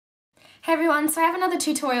Hey everyone, so I have another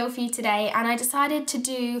tutorial for you today and I decided to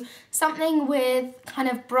do something with kind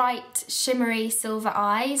of bright shimmery silver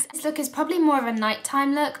eyes. This look is probably more of a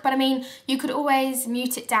nighttime look, but I mean you could always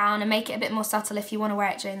mute it down and make it a bit more subtle if you want to wear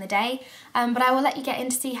it during the day, but I will let you get in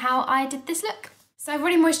to see how I did this look. So I've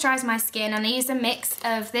already moisturised my skin and I used a mix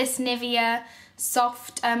of this Nivea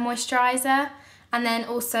soft moisturiser and then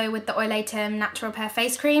also with the Eyeliner Natural Repair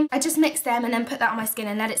face cream. I just mixed them and then put that on my skin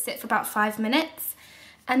and let it sit for about 5 minutes.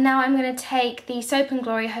 And now I'm going to take the Soap &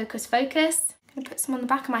 Glory Hocus Focus. I'm going to put some on the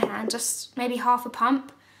back of my hand, just maybe half a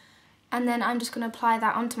pump. And then I'm just going to apply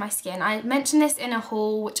that onto my skin. I mentioned this in a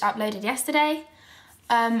haul which I uploaded yesterday.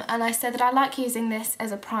 And I said that I like using this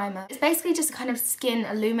as a primer. It's basically just a kind of skin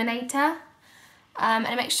illuminator. And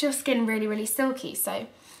it makes your skin really, really silky. So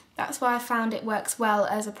that's why I found it works well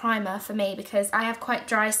as a primer for me, because I have quite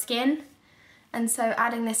dry skin. And so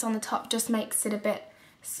adding this on the top just makes it a bit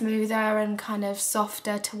smoother and kind of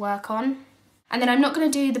softer to work on. And then I'm not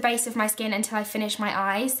going to do the base of my skin until I finish my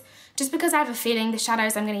eyes, just because I have a feeling the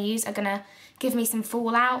shadows I'm going to use are going to give me some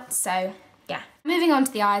fallout, so yeah. Moving on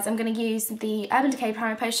to the eyes, I'm going to use the Urban Decay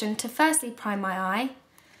Primer Potion to firstly prime my eye.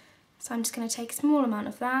 So I'm just going to take a small amount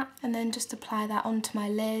of that and then just apply that onto my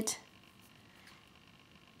lid.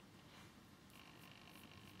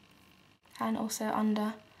 And also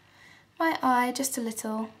under my eye, just a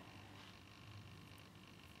little.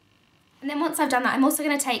 And then once I've done that, I'm also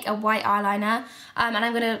going to take a white eyeliner and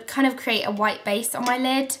I'm going to kind of create a white base on my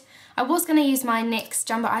lid. I was going to use my NYX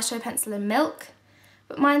Jumbo Eyeshadow Pencil in Milk,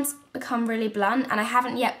 but mine's become really blunt and I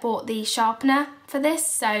haven't yet bought the sharpener for this,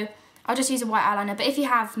 so I'll just use a white eyeliner. But if you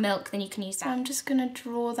have Milk, then you can use that. So I'm just going to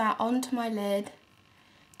draw that onto my lid.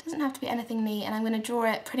 It doesn't have to be anything neat, and I'm going to draw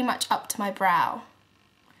it pretty much up to my brow.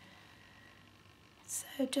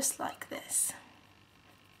 So just like this.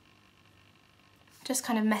 Just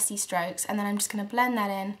kind of messy strokes, and then I'm just going to blend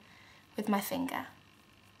that in with my finger.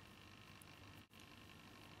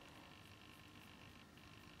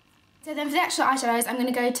 So then for the actual eyeshadows, I'm going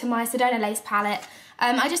to go to my Sedona Lace palette.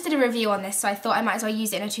 I just did a review on this, so I thought I might as well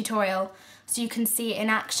use it in a tutorial so you can see it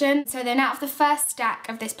in action. So then out of the first stack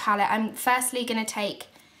of this palette, I'm firstly going to take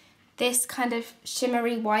this kind of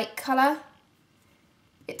shimmery white colour.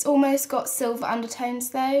 It's almost got silver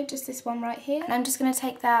undertones though, just this one right here. And I'm just going to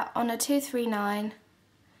take that on a 239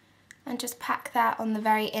 and just pack that on the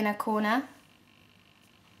very inner corner.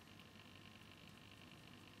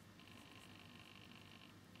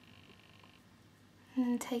 And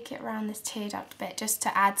then take it around this tear duct bit just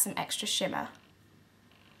to add some extra shimmer.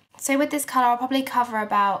 So with this colour I'll probably cover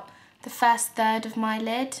about the first third of my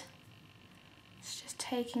lid. It's just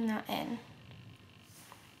taking that in.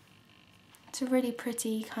 It's a really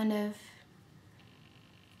pretty kind of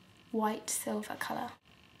white silver colour.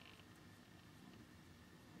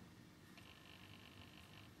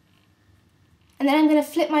 And then I'm going to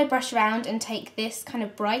flip my brush around and take this kind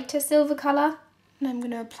of brighter silver colour, and I'm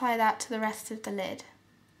going to apply that to the rest of the lid.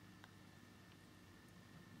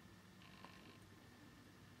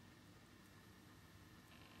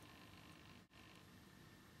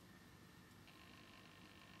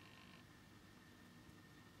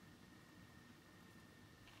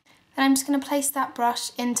 Then I'm just going to place that brush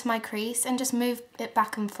into my crease and just move it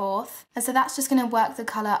back and forth. And so that's just going to work the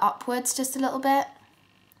colour upwards just a little bit.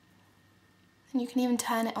 And you can even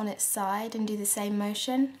turn it on its side and do the same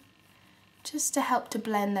motion, just to help to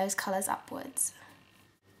blend those colours upwards.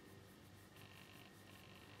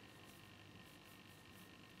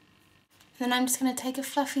 And then I'm just going to take a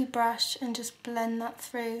fluffy brush and just blend that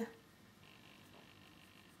through.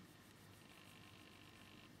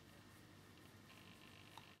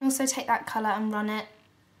 Also take that colour and run it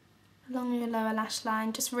along your lower lash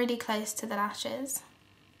line, just really close to the lashes.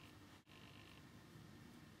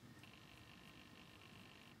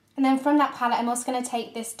 And then from that palette I'm also going to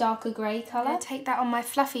take this darker grey colour. Take that on my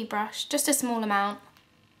fluffy brush, just a small amount.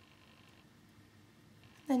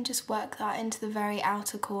 Then just work that into the very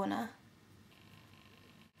outer corner.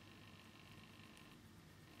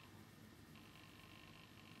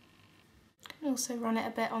 Also run it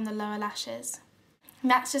a bit on the lower lashes. And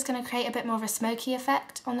that's just going to create a bit more of a smoky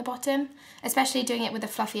effect on the bottom, especially doing it with a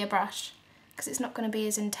fluffier brush, because it's not going to be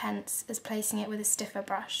as intense as placing it with a stiffer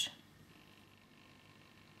brush.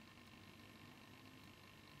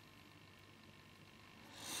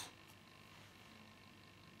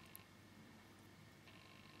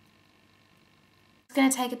 I'm going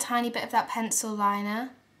to take a tiny bit of that pencil liner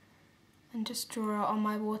and just draw it on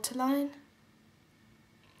my waterline.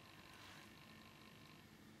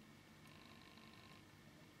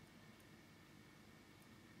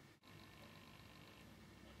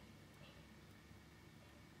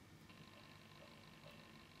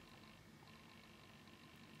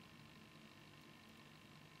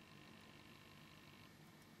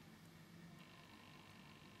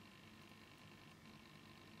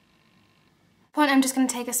 point I'm just going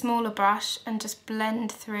to take a smaller brush and just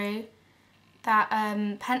blend through that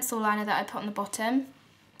pencil liner that I put on the bottom,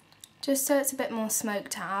 just so it's a bit more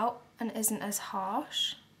smoked out and isn't as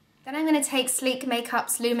harsh. Then I'm going to take Sleek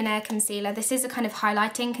Makeup's Luminaire Concealer. This is a kind of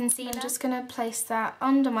highlighting concealer. I'm just going to place that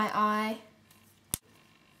under my eye.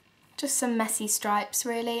 Just some messy stripes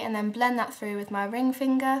really, and then blend that through with my ring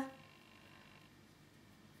finger.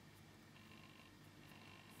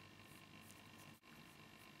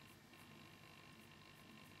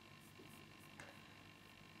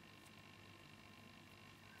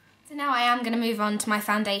 So now I am going to move on to my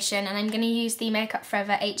foundation, and I'm going to use the Makeup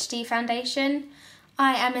Forever HD foundation.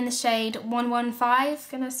 I am in the shade 115. I'm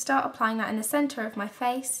going to start applying that in the centre of my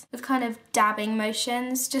face with kind of dabbing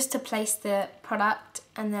motions just to place the product,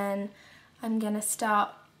 and then I'm going to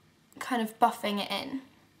start kind of buffing it in.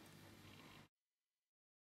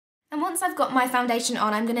 And once I've got my foundation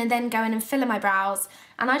on, I'm going to then go in and fill in my brows,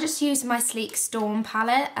 and I just use my Sleek Storm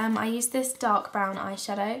palette. I use this dark brown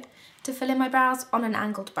eyeshadow to fill in my brows on an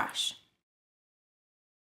angled brush.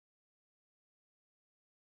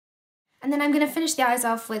 And then I'm going to finish the eyes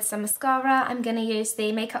off with some mascara. I'm going to use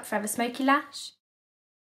the Makeup Forever Smoky Lash.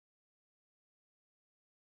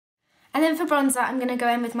 And then for bronzer, I'm going to go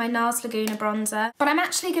in with my NARS Laguna bronzer, but I'm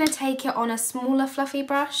actually going to take it on a smaller fluffy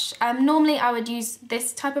brush. Normally I would use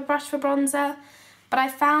this type of brush for bronzer, but I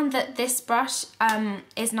found that this brush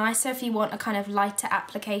is nicer if you want a kind of lighter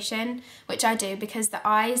application, which I do because the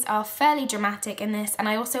eyes are fairly dramatic in this, and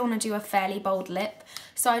I also want to do a fairly bold lip,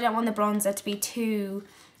 so I don't want the bronzer to be too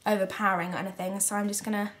overpowering or anything. So I'm just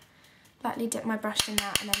going to lightly dip my brush in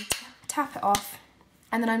that and then tap it off,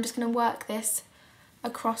 and then I'm just going to work this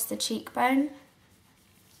across the cheekbone.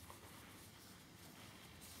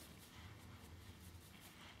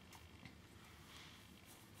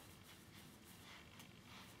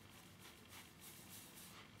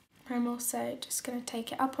 I'm also just going to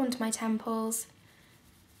take it up onto my temples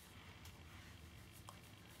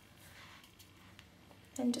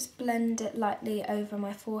and just blend it lightly over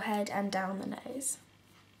my forehead and down the nose.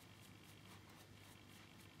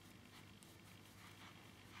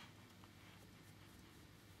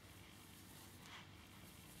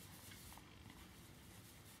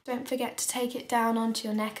 Don't forget to take it down onto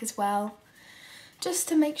your neck as well, just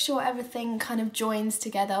to make sure everything kind of joins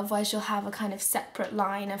together, otherwise you'll have a kind of separate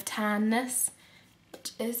line of tanness,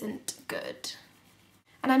 which isn't good.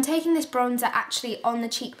 And I'm taking this bronzer actually on the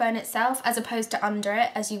cheekbone itself as opposed to under it,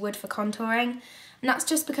 as you would for contouring. And that's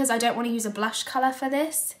just because I don't want to use a blush colour for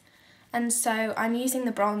this. And so I'm using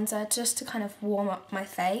the bronzer just to kind of warm up my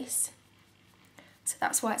face. So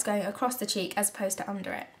that's why it's going across the cheek as opposed to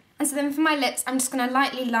under it. And so then for my lips, I'm just going to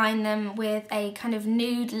lightly line them with a kind of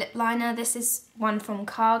nude lip liner. This is one from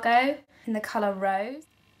Cargo in the colour Rose.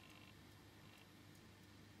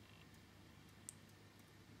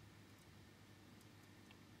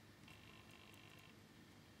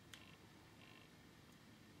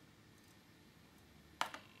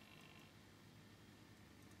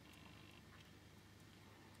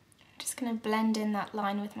 I'm just going to blend in that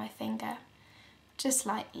line with my finger, just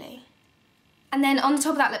lightly. And then on the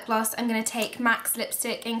top of that lip gloss, I'm going to take MAC's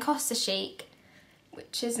lipstick in Costa Chic,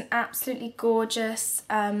 which is an absolutely gorgeous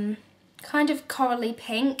kind of corally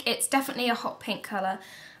pink. It's definitely a hot pink colour.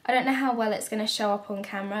 I don't know how well it's going to show up on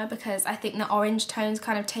camera because I think the orange tones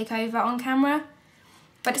kind of take over on camera.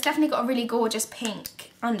 But it's definitely got a really gorgeous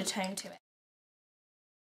pink undertone to it.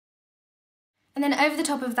 And then over the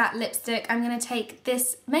top of that lipstick, I'm going to take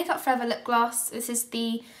this Makeup Forever lip gloss. This is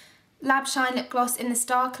the Lab Shine lip gloss in the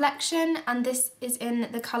Star collection, and this is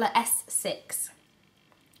in the colour S6.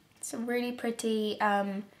 It's a really pretty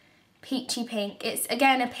peachy pink. It's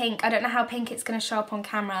again a pink. I don't know how pink it's going to show up on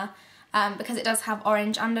camera because it does have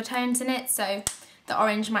orange undertones in it, so the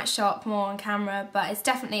orange might show up more on camera, but it's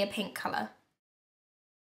definitely a pink colour.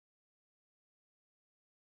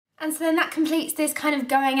 And so then that completes this kind of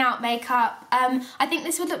going out makeup. I think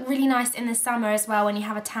this would look really nice in the summer as well when you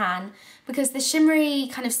have a tan, because the shimmery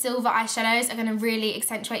kind of silver eyeshadows are going to really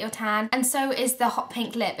accentuate your tan, and so is the hot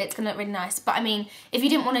pink lip. It's going to look really nice. But I mean, if you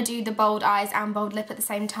didn't want to do the bold eyes and bold lip at the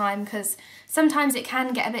same time, because sometimes it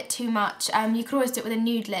can get a bit too much, you could always do it with a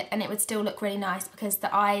nude lip and it would still look really nice because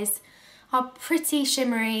the eyes are pretty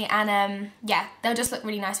shimmery, and yeah, they'll just look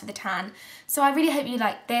really nice with the tan. So I really hope you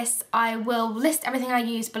like this. I will list everything I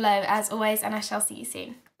use below as always, and I shall see you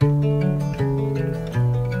soon.